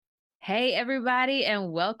Hey, everybody,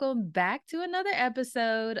 and welcome back to another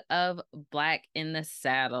episode of Black in the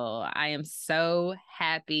Saddle. I am so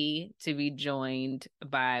happy to be joined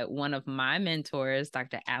by one of my mentors,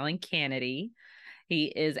 Dr. Alan Kennedy. He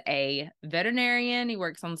is a veterinarian. He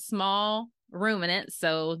works on small ruminants.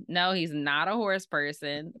 So, no, he's not a horse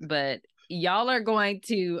person, but y'all are going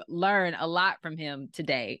to learn a lot from him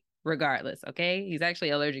today, regardless. Okay. He's actually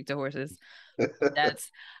allergic to horses.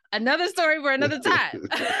 That's another story for another time.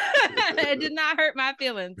 It did not hurt my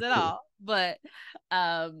feelings at all. But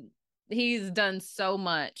he's done so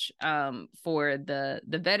much for the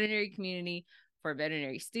veterinary community, for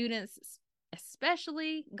veterinary students,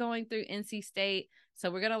 especially going through NC State.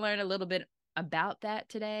 So we're going to learn a little bit about that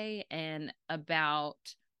today and about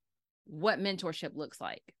what mentorship looks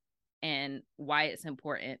like and why it's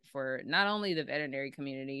important for not only the veterinary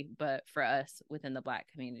community, but for us within the Black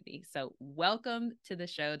community. So welcome to the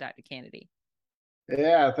show, Dr. Kennedy.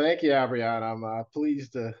 Yeah, thank you, Abriana. I'm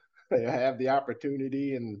pleased to have the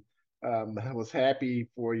opportunity and I was happy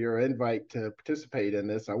for your invite to participate in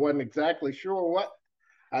this. I wasn't exactly sure what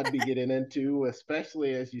I'd be getting into,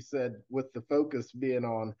 especially as you said, with the focus being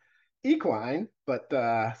on equine, but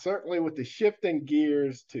certainly with the shifting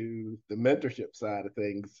gears to the mentorship side of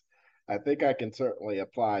things, I think I can certainly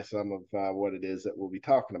apply some of what it is that we'll be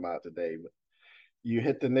talking about today. But you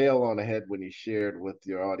hit the nail on the head when you shared with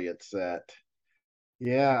your audience that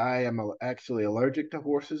yeah, I am actually allergic to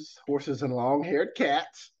horses and long-haired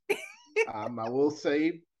cats. I will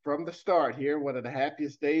say from the start here, one of the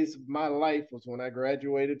happiest days of my life was when I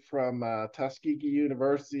graduated from Tuskegee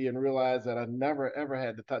University and realized that I never ever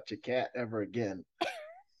had to touch a cat ever again,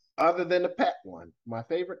 other than a pet one. My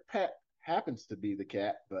favorite pet happens to be the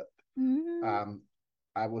cat, but Mm-hmm. um,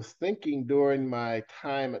 I was thinking during my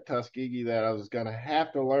time at Tuskegee that I was going to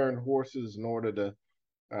have to learn horses in order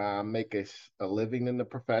to make a living in the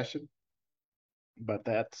profession. But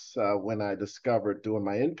that's when I discovered doing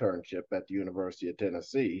my internship at the University of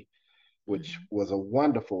Tennessee, which Mm-hmm. was a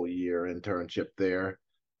wonderful year internship there.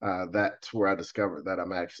 That's where I discovered that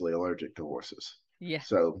I'm actually allergic to horses. Yeah.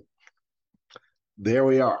 So there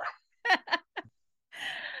we are.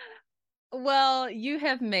 Well, you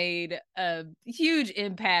have made a huge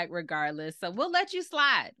impact regardless. So we'll let you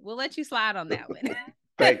slide. We'll let you slide on that one.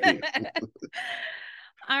 Thank you.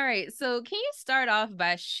 All right. So, can you start off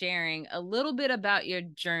by sharing a little bit about your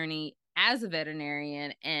journey as a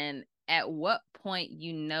veterinarian and at what point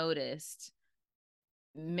you noticed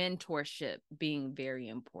mentorship being very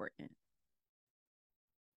important?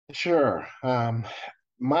 Sure.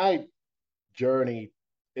 My journey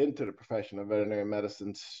into the profession of veterinary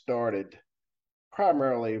medicine started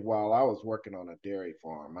primarily while I was working on a dairy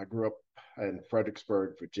farm. I grew up in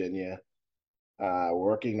Fredericksburg, Virginia,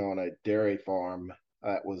 working on a dairy farm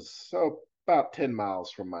that was about 10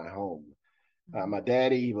 miles from my home. Mhm. My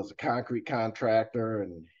daddy was a concrete contractor,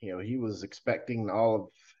 and he was expecting all of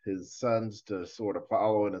his sons to sort of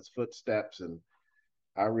follow in his footsteps. And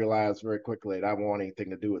I realized very quickly that I didn't want anything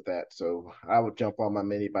to do with that. So I would jump on my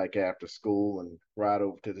mini bike after school and ride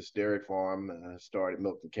over to this dairy farm. And I started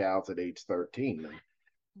milking cows at age 13. And Wow.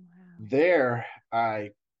 there, I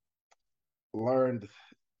learned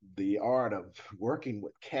the art of working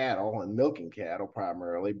with cattle and milking cattle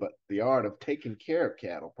primarily, but the art of taking care of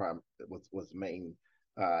cattle was the main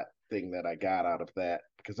thing that I got out of that.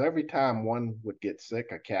 Because every time one would get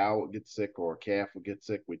sick, a cow would get sick or a calf would get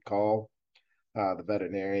sick, we'd call the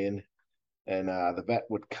veterinarian, and the vet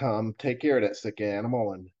would come take care of that sick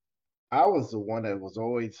animal. And I was the one that was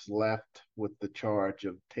always left with the charge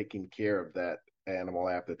of taking care of that animal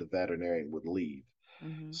after the veterinarian would leave.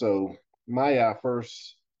 Mm-hmm. So my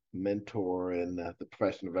first mentor in the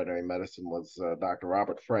profession of veterinary medicine was Dr.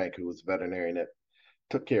 Robert Frank, who was a veterinarian that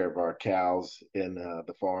took care of our cows in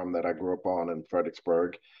the farm that I grew up on in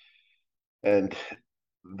Fredericksburg. And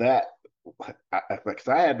that, because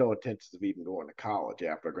I had no intentions of even going to college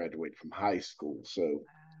after I graduated from high school. So,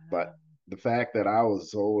 but the fact that I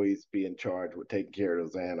was always being charged with taking care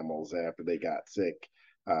of those animals after they got sick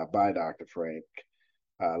by Dr. Frank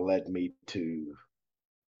led me to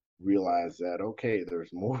realize that okay,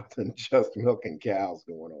 there's more than just milking cows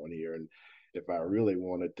going on here, and if I really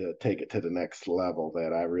wanted to take it to the next level,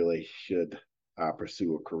 that I really should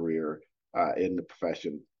pursue a career in the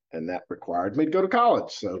profession, and that required me to go to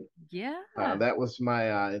college. So Yeah. that was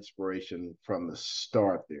my inspiration from the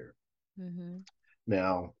start there. Mm-hmm.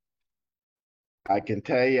 Now, I can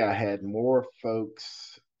tell you, I had more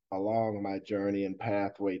folks along my journey and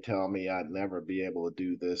pathway tell me I'd never be able to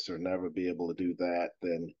do this or never be able to do that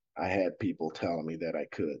than I had people telling me that I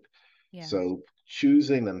could. Yeah. So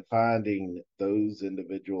choosing and finding those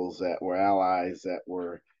individuals that were allies that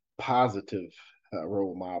were positive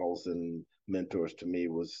role models and mentors to me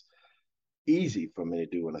was easy for me to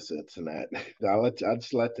do in a sense. And that I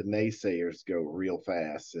just let the naysayers go real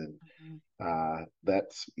fast. And Mhm.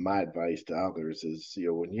 that's my advice to others is,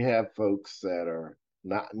 when you have folks that are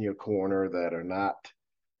not in your corner, that are not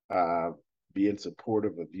uh, being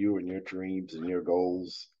supportive of you and your dreams and your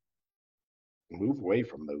goals, move away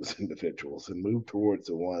from those individuals and move towards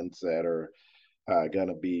the ones that are going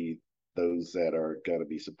to be those that are going to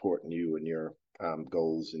be supporting you and your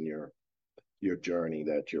goals and your journey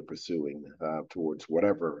that you're pursuing towards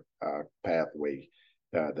whatever pathway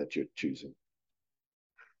that you're choosing.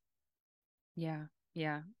 Yeah,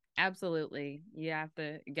 yeah, absolutely. You got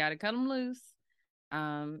to cut them loose,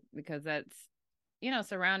 because that's,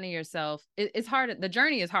 surrounding yourself. It's hard. The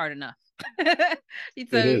journey is hard enough. It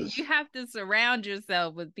So is. you have to surround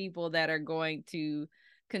yourself with people that are going to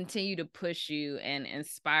continue to push you and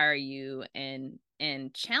inspire you and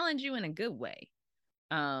challenge you in a good way.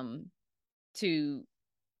 Um, to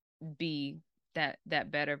be that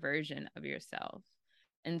better version of yourself.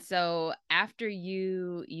 And so after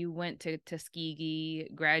you went to Tuskegee,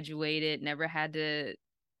 graduated, never had to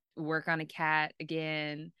work on a cat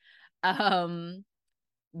again. Um,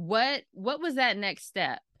 what was that next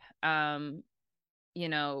step? Um, you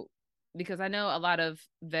know, because I know a lot of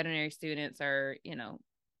veterinary students are,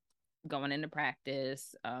 going into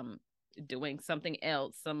practice, doing something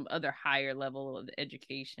else, some other higher level of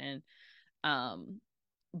education. Um,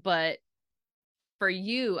 but for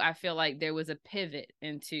you, I feel like there was a pivot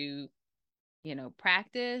into,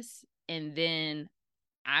 practice, and then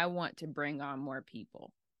I want to bring on more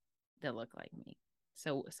people that look like me.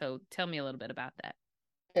 So tell me a little bit about that.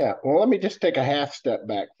 Yeah. Well, let me just take a half step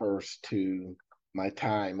back first to my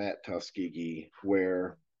time at Tuskegee,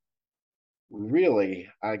 where really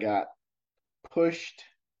I got pushed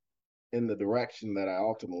in the direction that I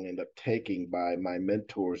ultimately ended up taking by my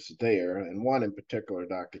mentors there. And one in particular,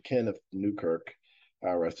 Dr. Kenneth Newkirk,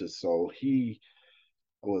 rest his soul, he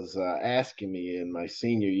was asking me in my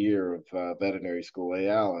senior year of veterinary school, hey,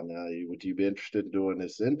 Alan, would you be interested in doing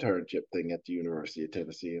this internship thing at the University of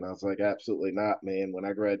Tennessee? And I was like, absolutely not, man. When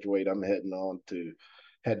I graduate, I'm heading on to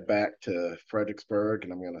head back to Fredericksburg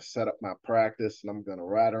and I'm going to set up my practice and I'm going to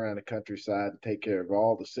ride around the countryside and take care of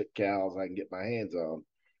all the sick cows I can get my hands on.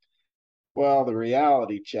 Well, the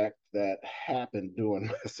reality check that happened during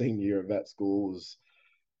my senior year of vet school was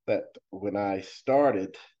that when I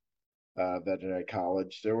started veterinary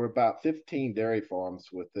college, there were about 15 dairy farms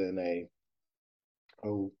within a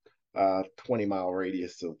 20-mile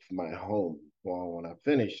radius of my home. Well, when I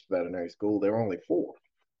finished veterinary school, there were only four.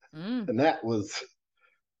 Mm. And that was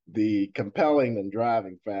the compelling and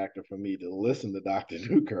driving factor for me to listen to Dr.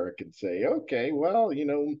 Newkirk and say, okay, well,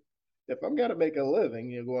 if I'm going to make a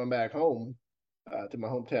living, going back home to my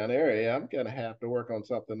hometown area, I'm going to have to work on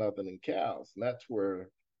something other than cows. And that's where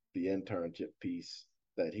the internship piece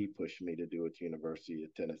that he pushed me to do at the University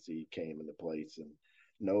of Tennessee came into place. And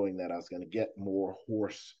knowing that I was going to get more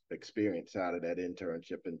horse experience out of that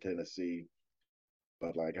internship in Tennessee.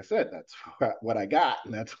 But like I said, that's what I got.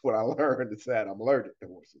 And that's what I learned is that I'm allergic to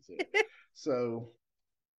horses. So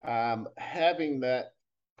having that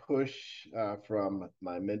push from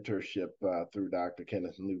my mentorship through Dr.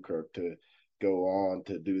 Kenneth Newkirk to go on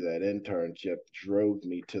to do that internship drove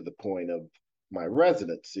me to the point of my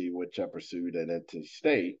residency, which I pursued at NC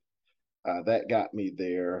State. That got me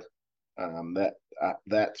there.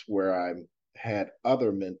 That's where I had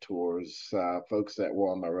other mentors, folks that were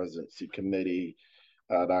on my residency committee,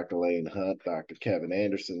 Dr. Lane Hunt, Dr. Kevin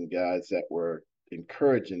Anderson, guys that were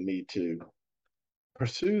encouraging me to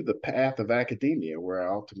pursue the path of academia, where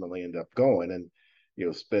I ultimately ended up going and,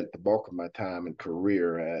 spent the bulk of my time and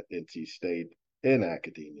career at NC State in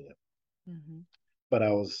academia. Mm-hmm. But I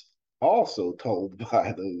was also told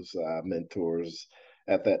by those mentors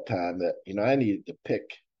at that time that, I needed to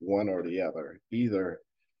pick one or the other, either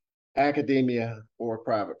academia or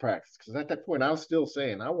private practice. Because at that point, I was still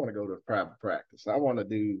saying, I want to go to private practice. I want to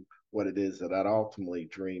do what it is that I'd ultimately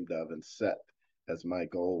dreamed of and set as my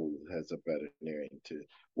goal as a veterinarian to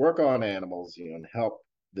work on animals, and help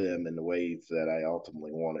them in the ways that I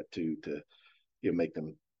ultimately wanted to make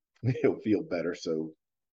them feel better. So,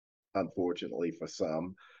 unfortunately for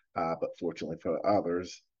some, but fortunately for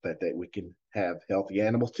others, that we can have healthy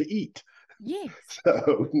animals to eat. Yes.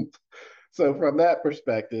 So, so from that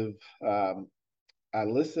perspective, I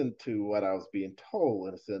listened to what I was being told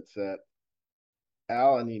in a sense that,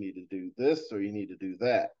 Alan, you need to do this or you need to do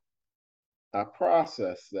that. I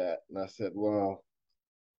processed that and I said, well,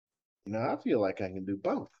 I feel like I can do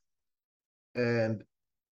both. And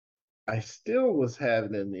I still was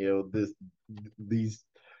having, these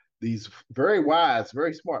these very wise,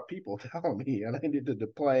 very smart people telling me, and I needed to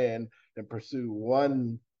plan and pursue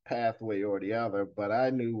one pathway or the other. But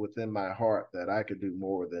I knew within my heart that I could do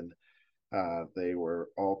more than they were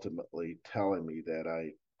ultimately telling me that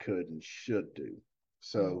I could and should do.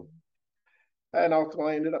 So, Mm-hmm. and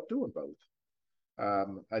ultimately I ended up doing both.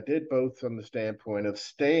 I did both from the standpoint of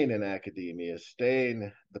staying in academia,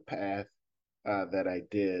 staying the path that I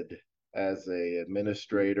did as a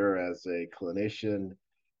administrator, as a clinician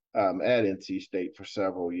at NC State for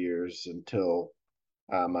several years until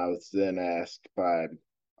I was then asked by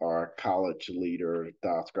our college leader,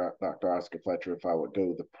 Dr. Oscar Fletcher, if I would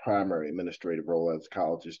go the primary administrative role as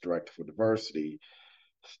college's director for diversity,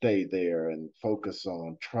 stay there and focus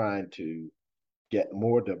on trying to get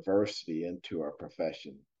more diversity into our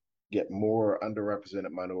profession, get more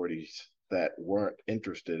underrepresented minorities that weren't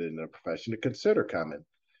interested in the profession to consider coming.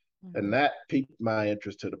 And Mm-hmm. that piqued my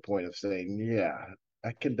interest to the point of saying, yeah,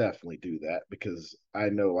 I can definitely do that because I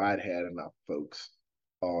know I'd had enough folks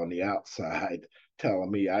on the outside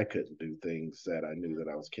telling me I couldn't do things that I knew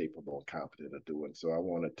that I was capable and competent of doing. So I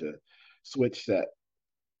wanted to switch that,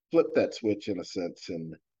 flip that switch in a sense,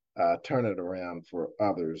 and turn it around for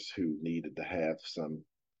others who needed to have some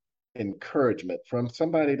encouragement from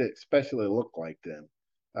somebody that especially looked like them,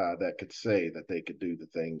 that could say that they could do the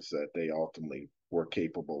things that they ultimately were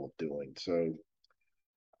capable of doing. So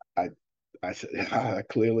I, I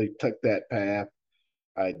clearly took that path.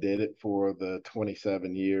 I did it for the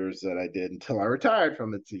 27 years that I did until I retired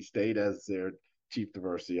from NC State as their chief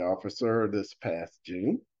diversity officer this past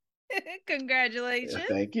June. Congratulations.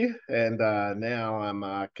 Thank you. And now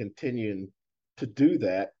I'm continuing to do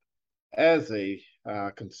that as a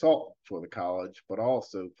consultant for the college, but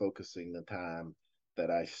also focusing the time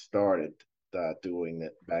that I started doing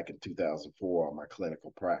it back in 2004 on my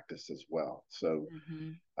clinical practice as well. So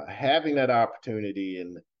Mm-hmm. having that opportunity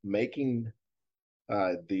and making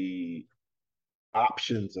the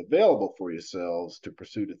options available for yourselves to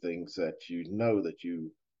pursue the things that you know that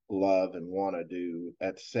you love and want to do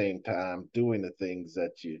at the same time doing the things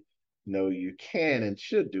that you know you can and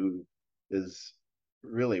should do is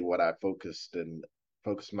really what I focused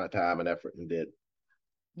my time and effort and did.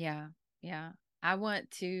 Yeah. Yeah. I want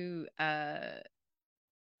to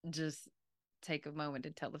just take a moment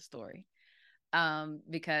to tell a story.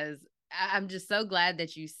 Because I'm just so glad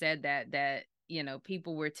that you said that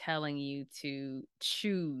people were telling you to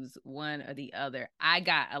choose one or the other. I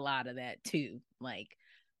got a lot of that too. Like,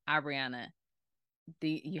 Ariana,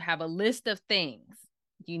 you have a list of things.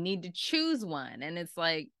 You need to choose one. And it's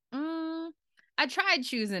like, I tried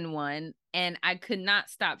choosing one and I could not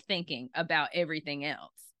stop thinking about everything else.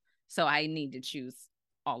 So I need to choose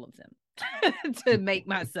all of them to make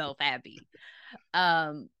myself happy.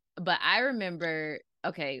 Um, but I remember,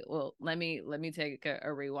 okay, well, let me take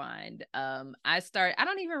a rewind. I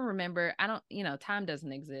don't even remember, I don't, time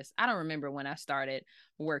doesn't exist. I don't remember when I started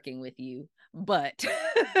working with you, but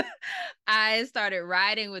I started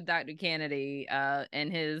riding with Dr. Kennedy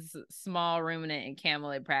in his small ruminant and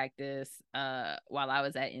camelid practice while I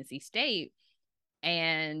was at NC State.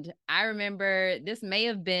 And I remember this may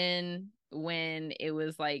have been when it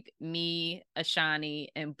was like me, Ashani,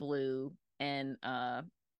 and Blue, and I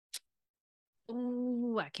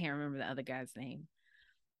can't remember the other guy's name.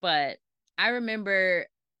 But I remember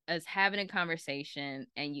us having a conversation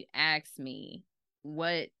and you asked me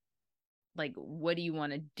what what do you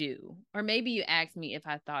want to do? Or maybe you asked me if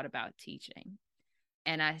I thought about teaching.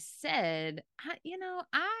 And I said,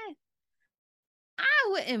 I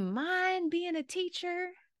wouldn't mind being a teacher,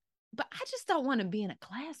 but I just don't want to be in a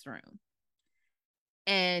classroom.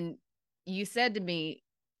 And you said to me,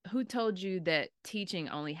 who told you that teaching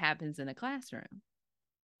only happens in a classroom?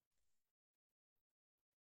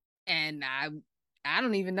 And I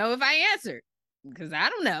don't even know if I answered because I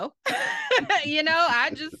don't know.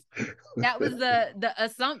 I just that was the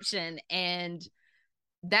assumption, and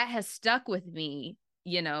that has stuck with me,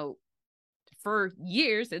 for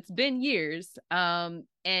years. It's been years. And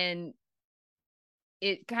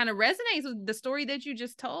it kind of resonates with the story that you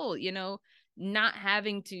just told, not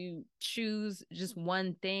having to choose just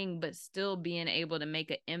one thing, but still being able to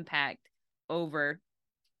make an impact over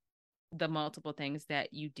the multiple things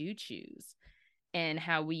that you do choose. And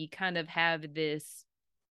how we kind of have this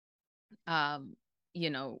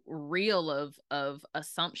reel of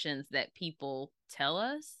assumptions that people tell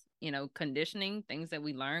us, conditioning, things that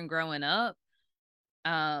we learn growing up,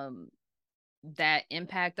 um that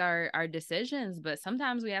impact our decisions. But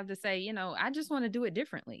sometimes we have to say, I just want to do it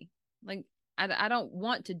differently. Like, I don't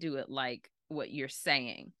want to do it like what you're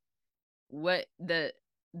saying. What the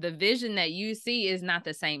vision that you see is not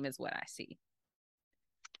the same as what I see.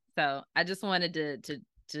 So I just wanted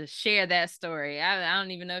to share that story. I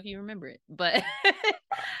don't even know if you remember it, but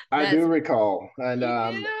I that's do recall. And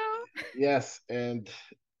you do. yes, and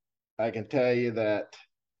I can tell you that,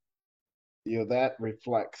 that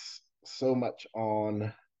reflects so much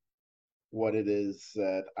on what it is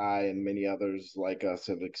that I and many others like us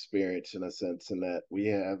have experienced, in a sense, in that we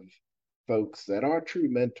have folks that are true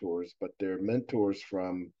mentors, but they're mentors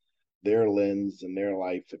from their lens and their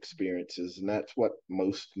life experiences. And that's what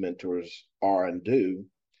most mentors are and do.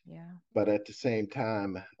 Yeah. But at the same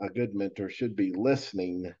time, a good mentor should be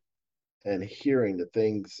listening and hearing the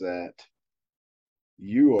things that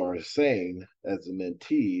you are saying as a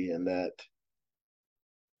mentee, and that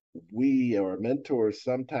we or mentors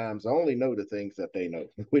sometimes only know the things that they know.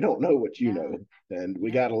 We don't know what you Yeah. know, and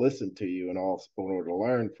we got Yeah. to listen to you and all in order to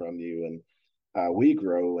learn from you. And we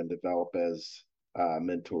grow and develop as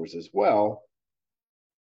mentors as well.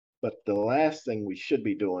 But the last thing we should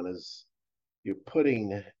be doing is you're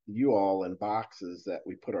putting you all in boxes that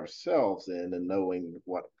we put ourselves in, and knowing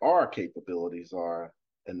what our capabilities are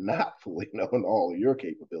and not fully knowing all of your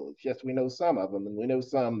capabilities. Yes, we know some of them, and we know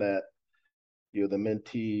some that the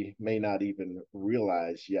mentee may not even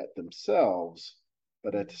realize yet themselves.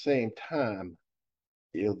 But at the same time,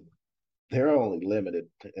 you know, they're only limited,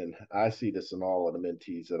 and I see this in all of the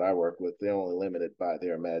mentees that I work with. They're only limited by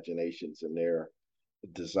their imaginations and their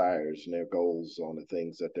desires and their goals on the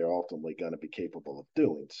things that they're ultimately going to be capable of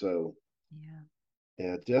doing. So, Yeah.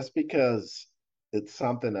 yeah, just because it's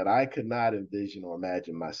something that I could not envision or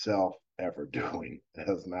imagine myself ever doing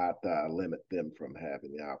does not limit them from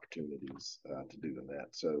having the opportunities to do that.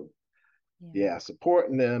 So, Yeah. yeah,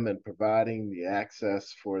 supporting them and providing the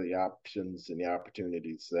access for the options and the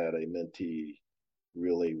opportunities that a mentee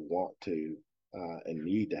really want to and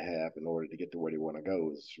need to have in order to get to where they want to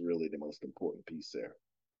go is really the most important piece there.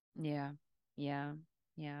 Yeah. Yeah.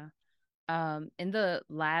 Yeah. In the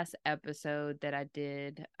last episode that I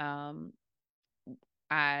did,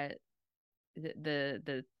 I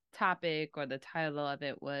the topic or the title of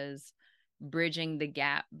it was bridging the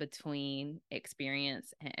gap between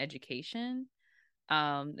experience and education.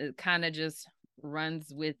 It kind of just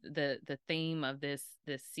runs with the theme of this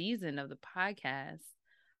season of the podcast,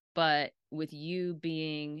 but with you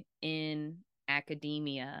being in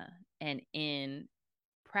academia and in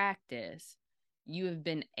practice, you have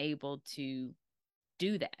been able to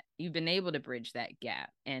do that. You've been able to bridge that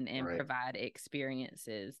gap and Right. provide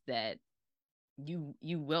experiences that you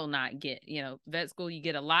will not get. Vet school, you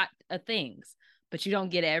get a lot of things, but you don't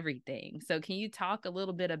get everything. So can you talk a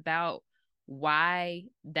little bit about why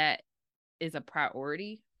that is a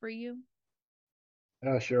priority for you?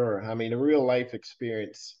 Sure. I mean, the real life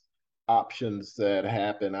experience options that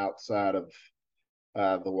happen outside of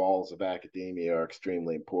the walls of academia are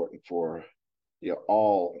extremely important for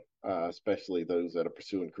all, especially those that are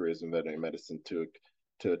pursuing careers in veterinary medicine, to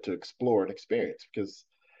explore and experience. Because,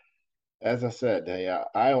 as I said, hey,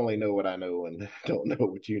 I only know what I know and don't know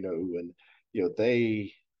what you know, and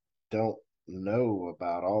they don't know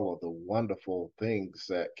about all of the wonderful things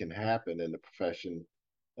that can happen in the profession,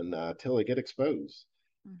 and until they get exposed.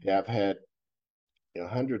 Yeah, Mm-hmm. I've had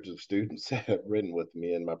hundreds of students that have ridden with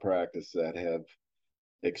me in my practice that have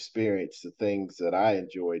experienced the things that I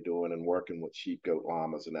enjoy doing and working with sheep, goat,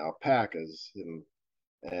 llamas, and alpacas.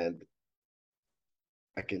 And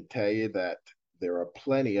I can tell you that there are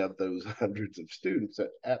plenty of those hundreds of students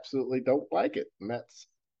that absolutely don't like it. And that's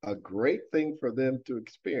a great thing for them to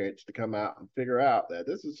experience, to come out and figure out that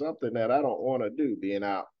this is something that I don't want to do, being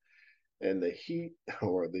out in the heat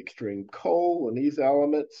or the extreme cold and these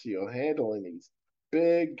elements, handling these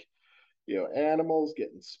big, animals,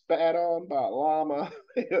 getting spat on by a llama,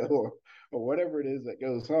 or whatever it is that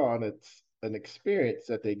goes on. It's an experience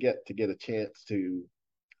that they get to get a chance to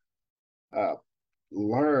uh,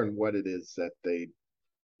 learn what it is that they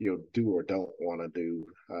do or don't want to do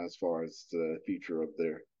as far as the future of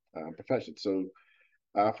their profession. So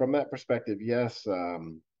from that perspective, yes,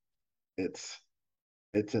 it's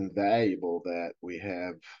it's invaluable that we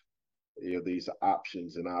have these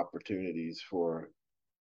options and opportunities for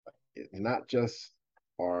not just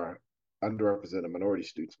our underrepresented minority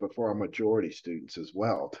students, but for our majority students as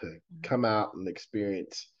well, to come out and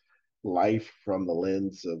experience life from the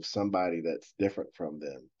lens of somebody that's different from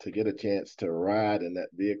them, to get a chance to ride in that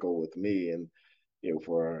vehicle with me, and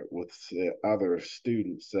for with other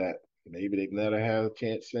students that maybe they've never had a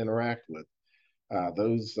chance to interact with.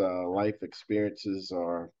 Those life experiences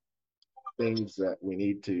are things that we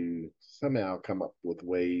need to somehow come up with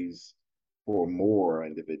ways for more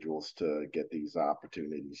individuals to get these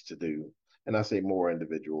opportunities to do. And I say more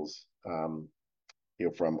individuals,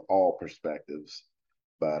 from all perspectives.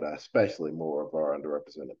 but especially more of our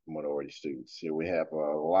underrepresented minority students. We have a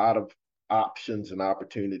lot of options and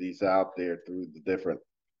opportunities out there through the different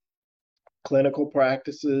clinical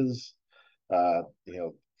practices,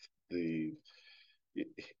 the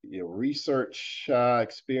research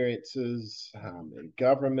experiences in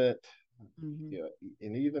government, Mm-hmm.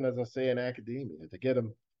 and even as I say in academia, to get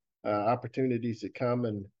them opportunities to come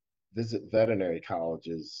and visit veterinary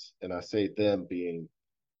colleges, and I say them being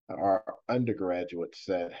our undergraduates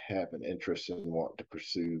that have an interest in wanting to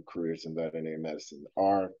pursue careers in veterinary medicine,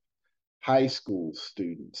 our high school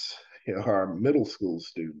students, our middle school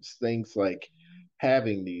students, things like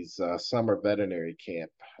having these summer veterinary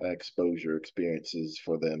camp exposure experiences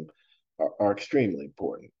for them are extremely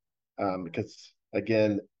important because,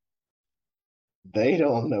 again, they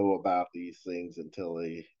don't know about these things until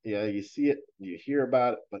you see it, you hear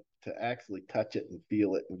about it, but to actually touch it and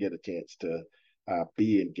feel it and get a chance to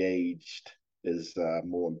be engaged is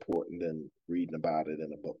more important than reading about it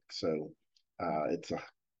in a book. So it's a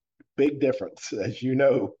big difference, as you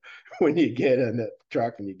know, when you get in that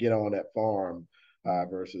truck and you get on that farm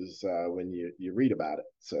versus when you read about it.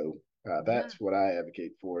 So Yeah. that's what I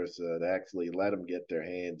advocate for, is to actually let them get their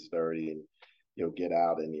hands dirty and get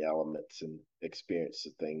out in the elements and experience the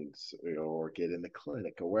things, or get in the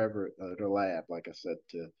clinic or wherever, the lab, like I said,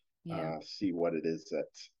 to Yeah. see what it is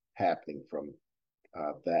that's happening from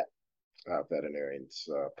that veterinarian's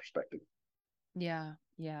perspective. Yeah.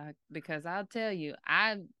 Yeah. Because I'll tell you,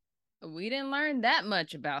 we didn't learn that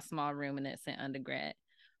much about small ruminants in undergrad,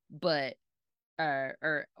 but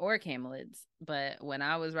or camelids. But when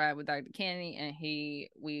I was riding with Dr. Kenny and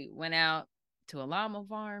we went out to a llama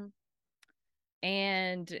farm,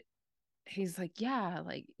 and he's like, yeah,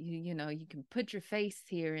 like you can put your face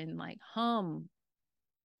here and like hum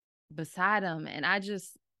beside him. And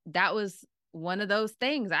that was one of those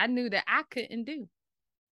things I knew that I couldn't do.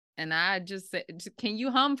 And I just said, can you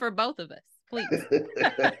hum for both of us, please?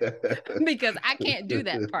 Because I can't do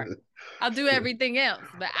that part. I'll do everything else,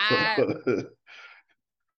 but I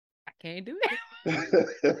can't do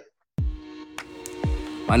it.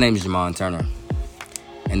 My name is Jamon Turner,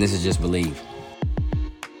 and this is Just Believe.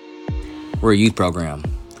 We're a youth program.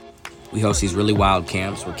 We host these really wild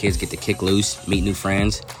camps where kids get to kick loose, meet new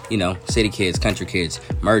friends, city kids, country kids,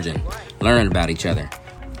 merging, learning about each other.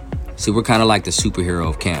 See, we're kind of like the superhero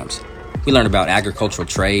of camps. We learn about agricultural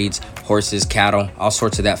trades, horses, cattle, all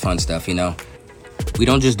sorts of that fun stuff, We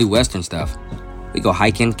don't just do Western stuff. We go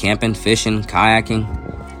hiking, camping, fishing,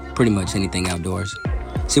 kayaking, pretty much anything outdoors.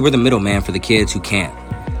 See, we're the middleman for the kids who can't,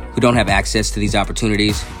 who don't have access to these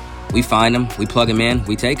opportunities. We find them, we plug them in,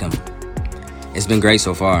 we take them. It's been great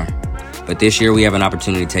so far, but this year we have an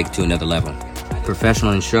opportunity to take it to another level.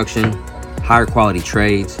 Professional instruction, higher quality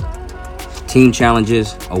trades, team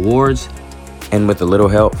challenges, awards, and with a little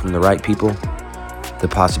help from the right people, the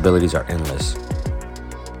possibilities are endless.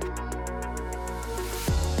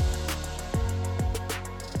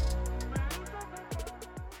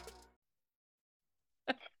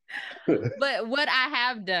 But what I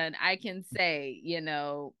have done, I can say,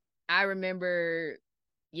 I remember,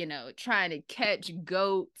 trying to catch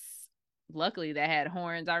goats. Luckily, they had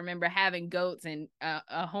horns. I remember having goats and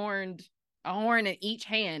a horn in each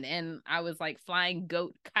hand, and I was like flying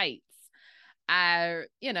goat kites. I,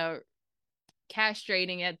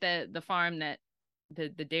 castrating at the farm that the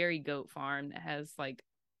dairy goat farm that has like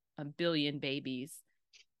a billion babies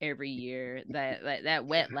every year. That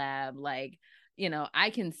wet lab, like, I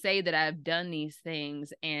can say that I've done these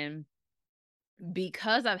things, and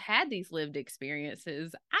because I've had these lived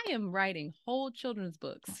experiences, I am writing whole children's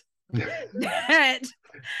books that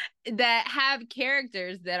have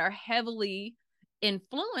characters that are heavily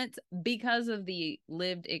influenced because of the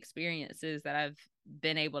lived experiences that I've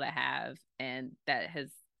been able to have, and that has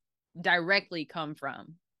directly come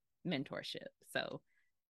from mentorship. So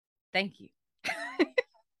thank you.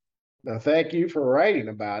 Now, thank you for writing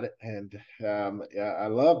about it, and yeah, I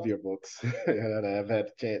love your books, and I've had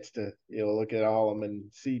a chance to look at all of them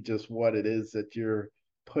and see just what it is that you're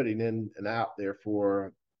putting in and out there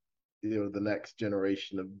for the next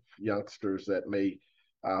generation of youngsters that may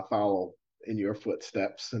follow in your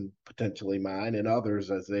footsteps, and potentially mine and others,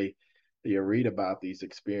 as they read about these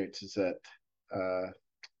experiences that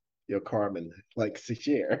Carmen likes to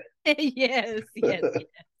share. Yes, yes, yes,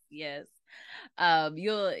 yes.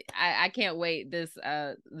 I can't wait.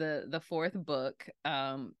 The fourth book,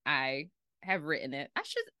 I have written it.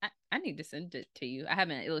 I need to send it to you. I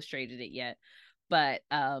haven't illustrated it yet, but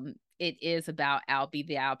it is about Albie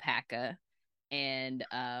the alpaca, and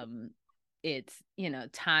it's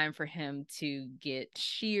time for him to get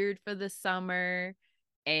sheared for the summer,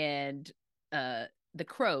 and the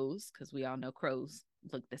crows, because we all know crows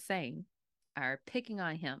look the same, are picking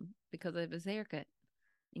on him because of his haircut.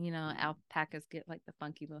 You know, alpacas get like the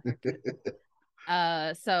funky little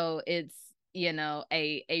haircut. So it's, you know,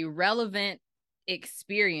 a relevant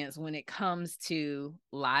experience when it comes to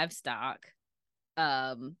livestock.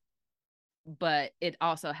 But it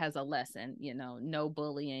also has a lesson, you know, no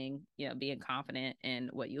bullying, you know, being confident in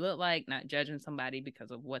what you look like, not judging somebody because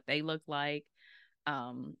of what they look like.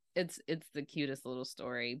 It's the cutest little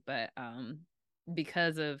story, but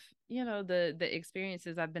because of, you know, the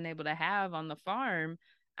experiences I've been able to have on the farm,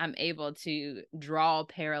 I'm able to draw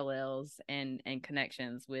parallels and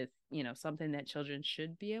connections with, you know, something that children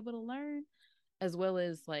should be able to learn, as well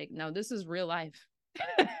as like, no, this is real life.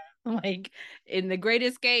 Like in The Great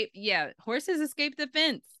Escape, yeah, horses escape the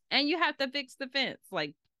fence and you have to fix the fence.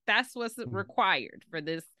 Like that's what's required for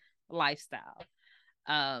this lifestyle.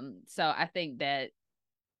 So I think that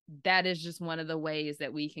is just one of the ways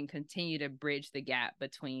that we can continue to bridge the gap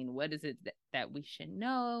between what is it that we should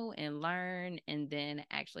know and learn, and then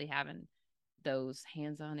actually having those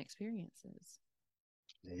hands-on experiences.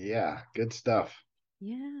 Yeah, good stuff.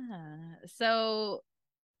 Yeah. So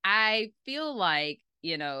I feel like,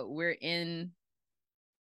 you know, we're in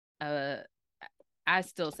I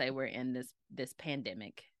still say we're in this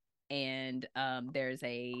pandemic, and there's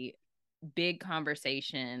a big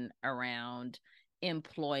conversation around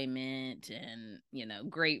employment and, you know,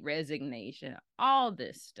 great resignation, all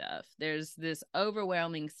this stuff. There's this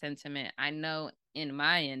overwhelming sentiment, I know, in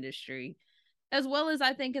my industry, as well as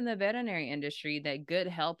I think in the veterinary industry, that good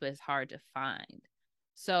help is hard to find.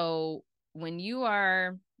 So when you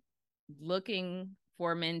are looking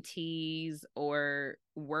for mentees or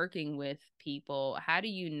working with people, how do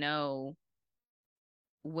you know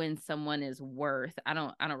when someone is worth, I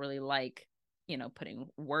don't really like, you know, putting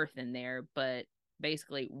worth in there, but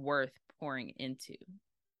basically worth pouring into?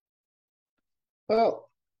 Well,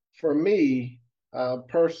 for me,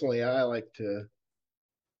 personally, I like to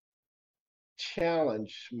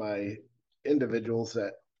challenge my individuals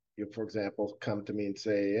that, you, for example, come to me and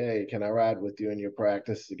say, "Hey, can I ride with you in your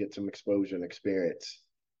practice to get some exposure and experience?"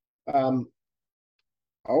 Um,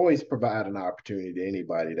 I always provide an opportunity to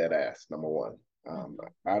anybody that asks. Number one,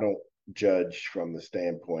 I don't judge from the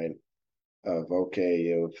standpoint of, okay,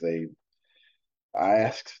 if they, I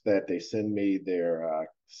ask that they send me their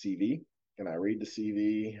CV. Can I read the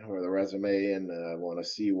CV or the resume and want to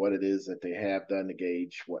see what it is that they have done to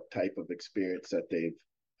gauge what type of experience that they've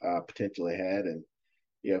potentially had, and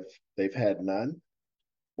if they've had none,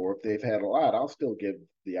 or if they've had a lot, I'll still give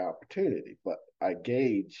the opportunity. But I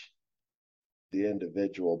gauge the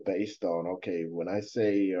individual based on, okay, when I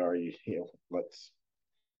say, are you, you know, let's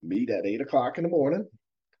meet at 8 o'clock in the morning,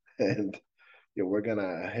 and you know, we're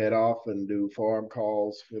gonna head off and do farm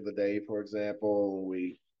calls for the day, for example.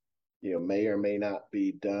 We, you know, may or may not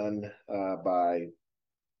be done by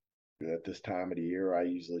at this time of the year. I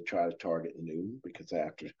usually try to target noon because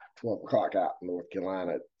after 12 o'clock out in North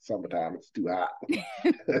Carolina, summertime, it's too hot.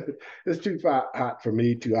 It's too hot for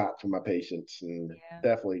me, too hot for my patients, and Yeah.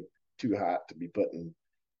 definitely too hot to be putting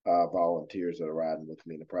volunteers that are riding with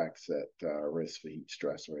me in the practice at risk for heat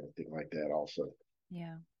stress or anything like that also.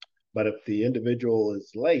 Yeah. But if the individual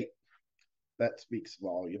is late, that speaks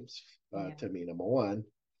volumes Yeah. to me, number one.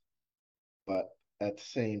 But at the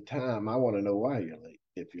same time, I want to know why you're late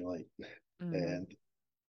if you're late. Mm. And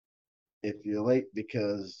if you're late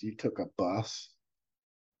because you took a bus,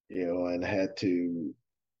 you know, and had to,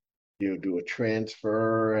 you know, do a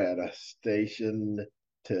transfer at a station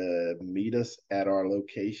to meet us at our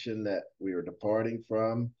location that we were departing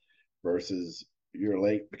from, versus you're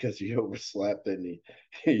late because you overslept and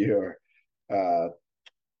you're uh,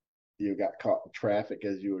 you got caught in traffic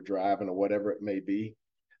as you were driving or whatever it may be.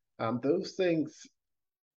 Those things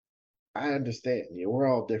I understand. You know, we're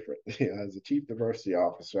all different. You know, as a chief diversity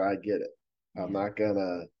officer, I get it. I'm Yeah. not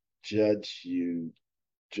gonna judge you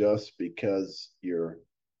just because you're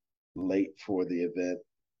late for the event,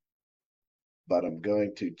 but I'm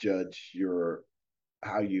going to judge your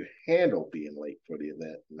how you handle being late for the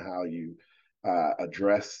event and how you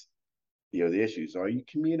address, you know, the issues. Are you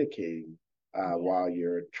communicating Yeah. while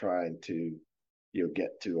you're trying to, you know,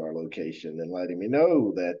 get to our location and letting me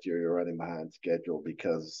know that you're running behind schedule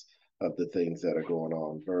because of the things that are going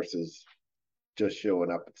on versus just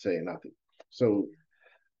showing up and saying nothing. So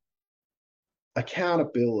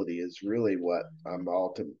accountability is really what I'm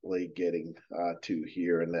ultimately getting to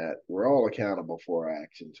here, in that we're all accountable for our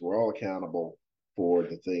actions. We're all accountable for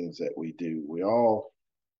the things that we do. We all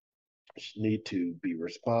need to be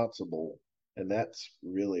responsible. And that's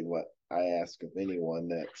really what I ask of anyone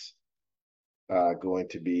that's going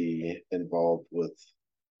to be involved with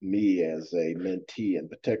me as a mentee in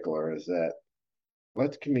particular is that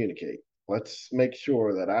let's communicate. Let's make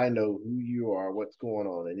sure that I know who you are, what's going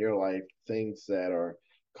on in your life, things that are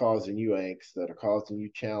causing you angst, that are causing you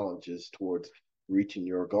challenges towards reaching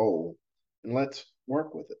your goal, and let's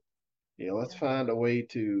work with it. Let's find a way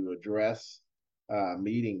to address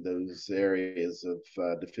meeting those areas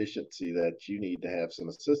of deficiency that you need to have some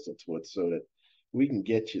assistance with so that we can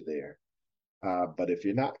get you there. But if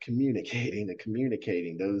you're not communicating and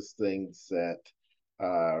communicating those things that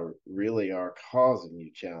really are causing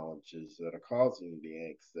you challenges, that are causing you the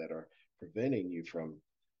angst, that are preventing you from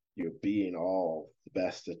being all the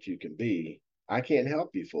best that you can be, I can't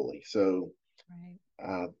help you fully. So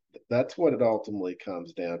right. That's what it ultimately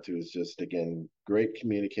comes down to is just, again, great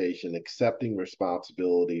communication, accepting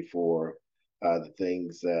responsibility for the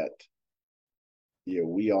things that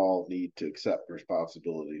we all need to accept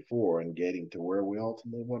responsibility for and getting to where we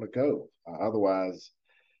ultimately want to go. Otherwise,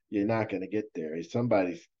 you're not going to get there.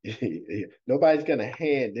 Nobody's going to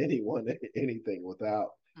hand anyone anything without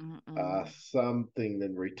something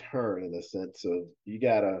in return, in the sense of you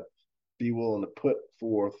got to be willing to put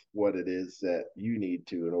forth what it is that you need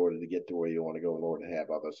to in order to get to where you want to go, in order to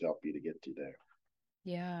have others help you to get to there.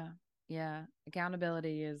 Yeah.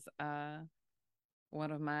 Accountability is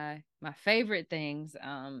one of my favorite things,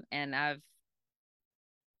 and I've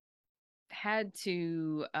had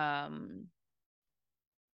to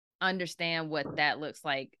understand what that looks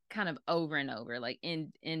like kind of over and over, like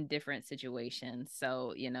in different situations.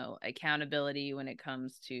 So accountability when it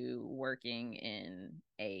comes to working in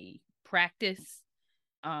a practice,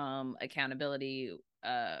 accountability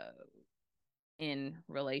in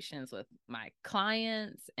relations with my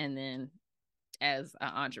clients, and then as an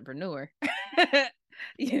entrepreneur.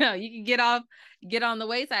 You can get on the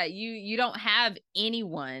wayside. You don't have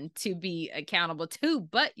anyone to be accountable to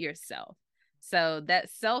but yourself. So that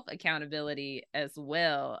self accountability as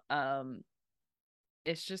well,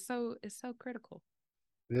 it's so critical.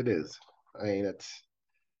 It is. I mean,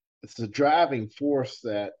 it's the driving force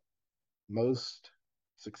that most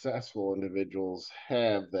successful individuals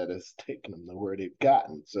have that has taken them to where they've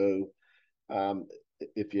gotten. So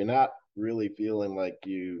if you're not really feeling like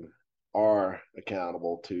you are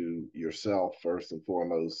accountable to yourself first and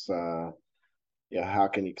foremost, how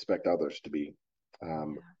can you expect others to be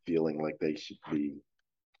feeling like they should be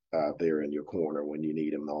there in your corner when you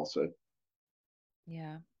need them also?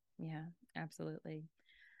 Yeah, absolutely.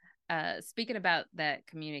 Speaking about that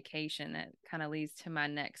communication, that kind of leads to my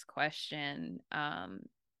next question.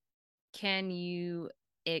 Can you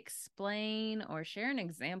explain or share an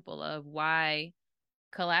example of why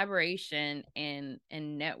collaboration and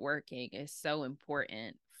networking is so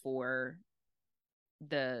important for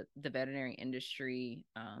the veterinary industry,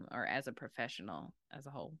 or as a professional as a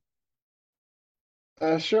whole?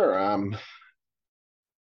 Sure.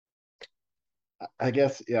 I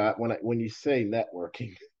guess, yeah, when you say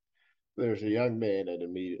networking, there's a young man that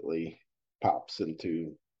immediately pops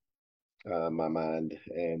into my mind,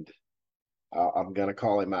 and I'm going to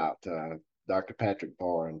call him out. Dr. Patrick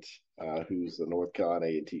Barnes, who's a North Carolina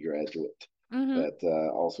A&T graduate,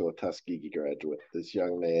 that also a Tuskegee graduate. This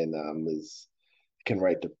young man can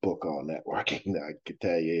write the book on networking. I can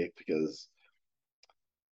tell you, because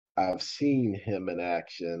I've seen him in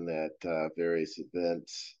action at various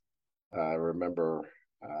events. I remember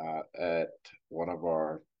at one of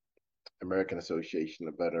our American Association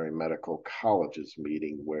of Veterinary Medical Colleges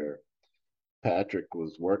meeting where Patrick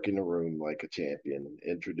was working the room like a champion,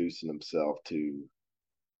 introducing himself to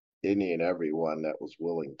any and everyone that was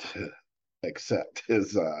willing to accept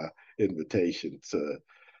his invitation to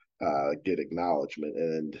get acknowledgement.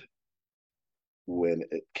 And when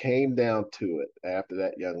it came down to it, after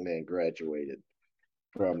that young man graduated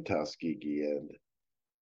from Tuskegee, and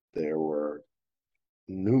there were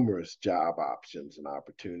numerous job options and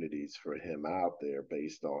opportunities for him out there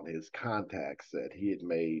based on his contacts that he had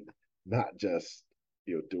made, not just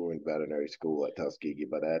during veterinary school at Tuskegee,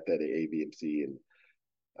 but at that AVMC, and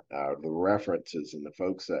the references and the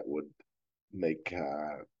folks that would make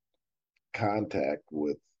contact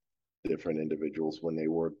with different individuals when they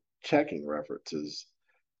were checking references.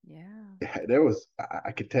 There was,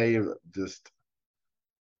 I could tell you, just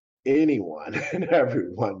anyone and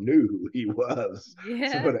everyone knew who he was.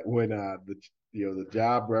 So that when the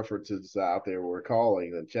job references out there were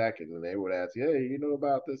calling and checking, and they would ask, "Hey, you know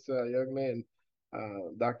about this young man,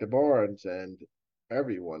 Dr. Barnes?" And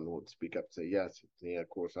everyone would speak up and say yes. Of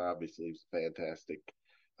course, obviously, he was a fantastic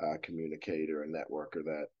communicator and networker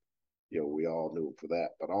that we all knew him for that,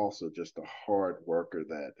 but also just a hard worker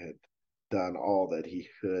that had done all that he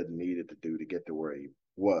could and needed to do to get to where he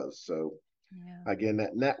was. So again,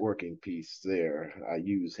 that networking piece there, I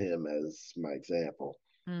use him as my example.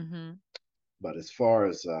 Mm-hmm. But as far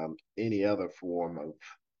as any other form of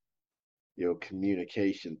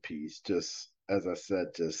communication piece, just as I said,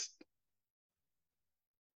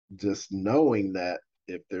 just knowing that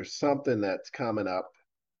if there's something that's coming up,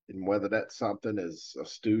 and whether that something is a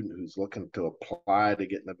student who's looking to apply to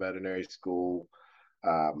get in a veterinary school,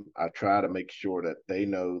 I try to make sure that they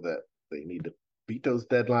know that they need to beat those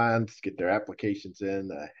deadlines, get their applications in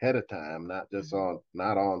ahead of time,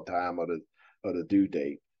 not on time or the due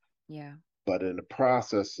date. Yeah. But in the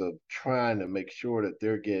process of trying to make sure that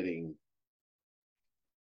they're getting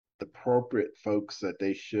the appropriate folks that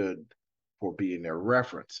they should for being their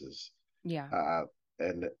references. Yeah.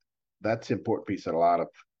 And that's an important piece that a lot of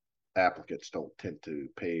applicants don't tend to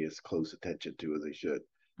pay as close attention to as they should.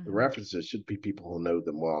 The references should be people who know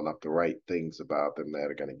them well enough to write things about them that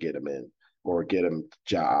are going to get them in or get them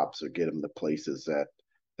jobs or get them to places that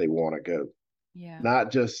they want to go. Yeah.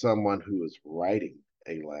 Not just someone who is writing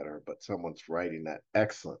a letter, but someone's writing that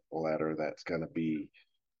excellent letter that's going to be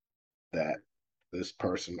that this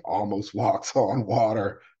person almost walks on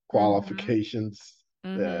water qualifications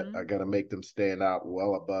that are going to make them stand out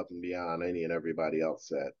well above and beyond any and everybody else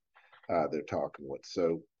that they're talking with.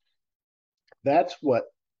 So that's what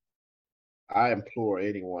I implore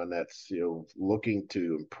anyone that's looking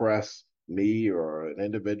to impress me or an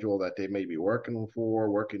individual that they may be working with,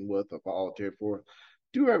 or volunteer for.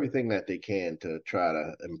 Do everything that they can to try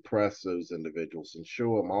to impress those individuals and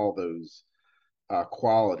show them all those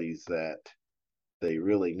qualities that they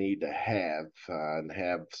really need to have and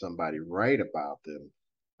have somebody write about them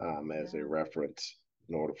as a reference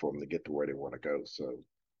in order for them to get to where they want to go. So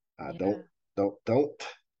don't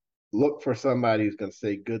look for somebody who's going to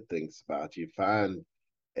say good things about you. Find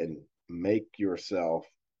and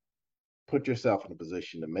put yourself in a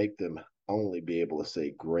position to make them only be able to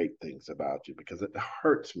say great things about you, because it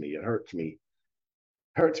hurts me. It hurts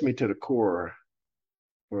me to the core.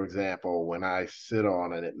 For example, when I sit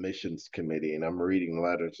on an admissions committee and I'm reading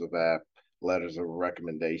letters of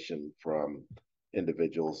recommendation from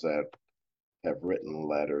individuals that have written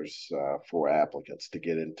letters for applicants to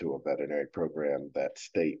get into a veterinary program that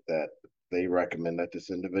state that they recommend that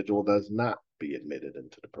this individual does not be admitted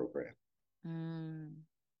into the program.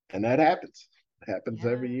 And that happens. It happens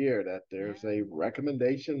every year that there's a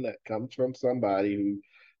recommendation that comes from somebody who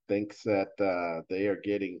thinks that they are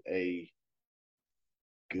getting a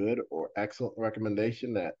good or excellent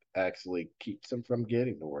recommendation that actually keeps them from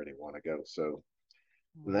getting to where they want to go. So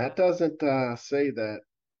that doesn't say that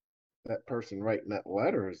person writing that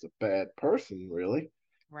letter is a bad person, really.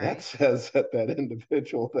 Right. That says that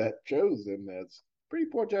individual that chose him has pretty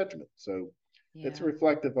poor judgment. So it's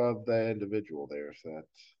reflective of the individual there. So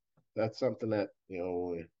that's something that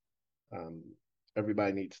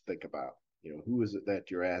everybody needs to think about. Who is it that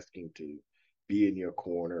you're asking to be in your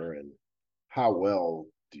corner, and how well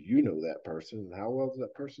do you know that person, and how well does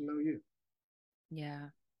that person know you? Yeah.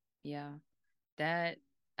 That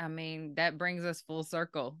brings us full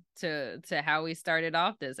circle to how we started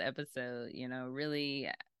off this episode, really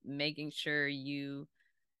making sure you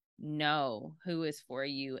know who is for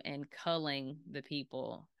you and culling the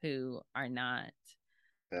people who are not.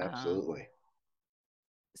 Absolutely.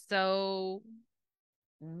 So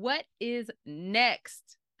what is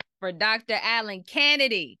next for Dr. Alan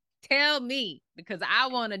Kennedy? Tell me, because I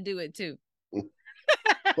want to do it too.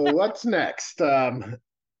 Well, what's next?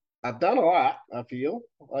 I've done a lot, I feel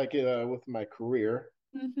like, with my career.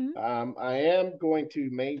 I am going to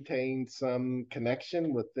maintain some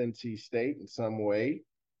connection with NC State in some way.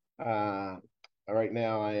 Right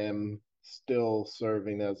now, I am still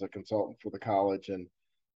serving as a consultant for the college, and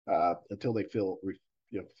until they fill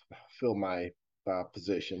my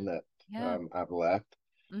position that I've left.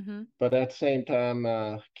 But at the same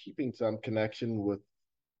time, keeping some connection with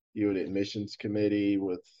the admissions committee,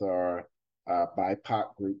 with our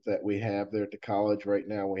BIPOC group that we have there at the college. Right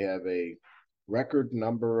now, we have a record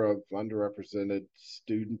number of underrepresented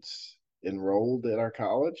students enrolled at our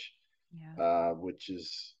college, which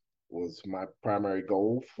was my primary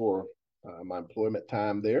goal for my employment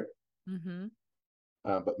time there.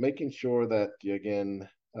 But making sure that, again,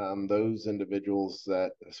 those individuals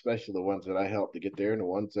that, especially the ones that I help to get there and the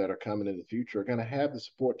ones that are coming in the future, are going to have the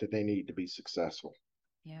support that they need to be successful.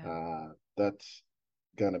 That's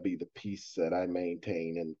going to be the piece that I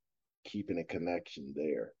maintain and keeping a connection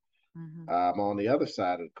there. On the other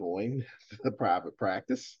side of the coin, the private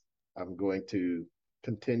practice, I'm going to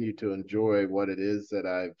continue to enjoy what it is that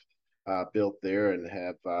I've built there and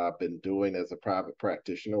have been doing as a private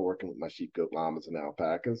practitioner, working with my sheep, goat, llamas, and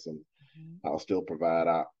alpacas. And I'll still provide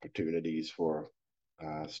opportunities for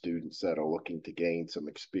students that are looking to gain some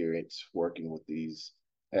experience working with these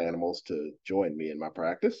animals to join me in my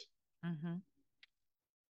practice. Mm-hmm.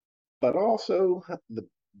 But also the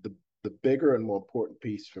the bigger and more important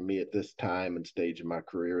piece for me at this time and stage of my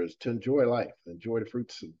career is to enjoy life, enjoy the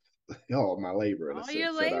fruits of all my labor in a All your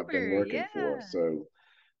sense that I've been labor, working for. yeah. So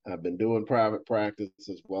I've been doing private practice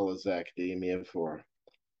as well as academia for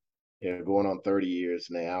going on 30 years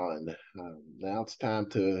now, and now it's time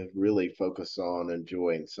to really focus on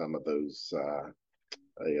enjoying some of those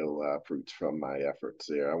fruits from my efforts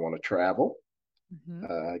there. I want to travel,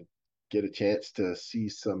 Mm-hmm. get a chance to see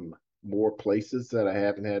some more places that I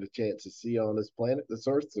haven't had a chance to see on this planet. This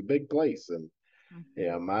Earth's a big place, and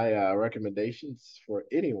Mm-hmm. my recommendations for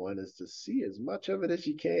anyone is to see as much of it as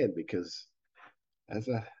you can, because as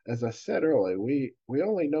I said earlier, we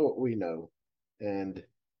only know what we know, and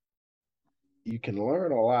you can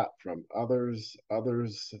learn a lot from others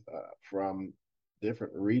from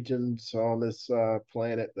different regions on this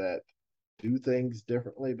planet that do things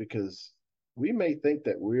differently, because we may think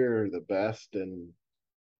that we're the best, and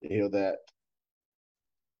that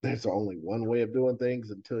there's only one way of doing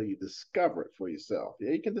things until you discover it for yourself.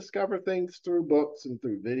 Yeah, you can discover things through books and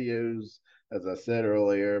through videos, as I said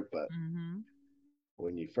earlier, but Mm-hmm.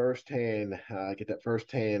 when you firsthand get that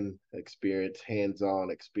firsthand experience, hands-on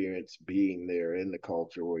experience being there in the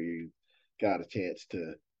culture where you got a chance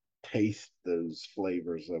to taste those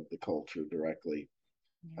flavors of the culture directly,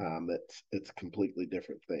 Yeah. it's a completely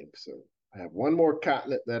different thing. So I have one more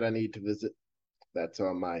continent that I need to visit. That's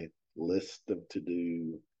on my list of to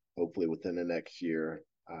do, hopefully within the next year.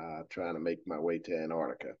 Trying to make my way to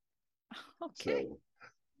Antarctica. Okay. So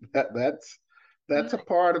that's a Nice.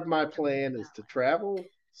 part of my plan, is to travel,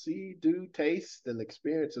 see, do, taste, and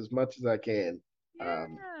experience as much as I can, Yeah.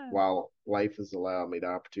 while life has allowed me the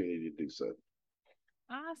opportunity to do so.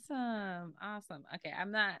 Awesome. Awesome. Okay.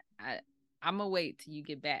 I'm gonna wait till you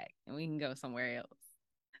get back and we can go somewhere else.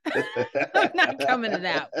 I'm not coming to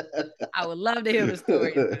that. I would love to hear the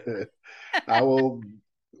story. I will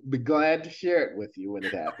be glad to share it with you when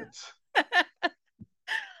it happens.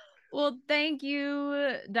 Well, thank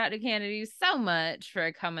you, Dr. Kennedy, so much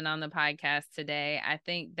for coming on the podcast today. I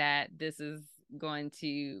think that this is going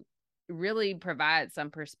to really provide some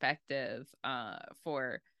perspective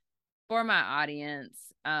for my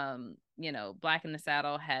audience. Black in the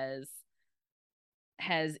Saddle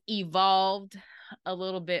has evolved a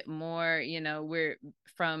little bit more. We're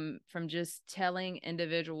from just telling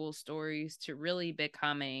individual stories to really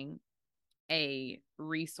becoming a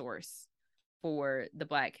resource for the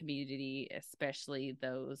Black community, especially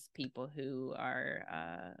those people who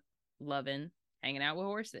are loving hanging out with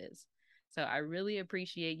horses. So I really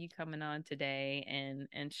appreciate you coming on today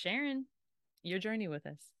and sharing your journey with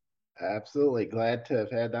us. Absolutely. Glad to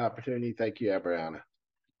have had the opportunity. Thank you, Abriana.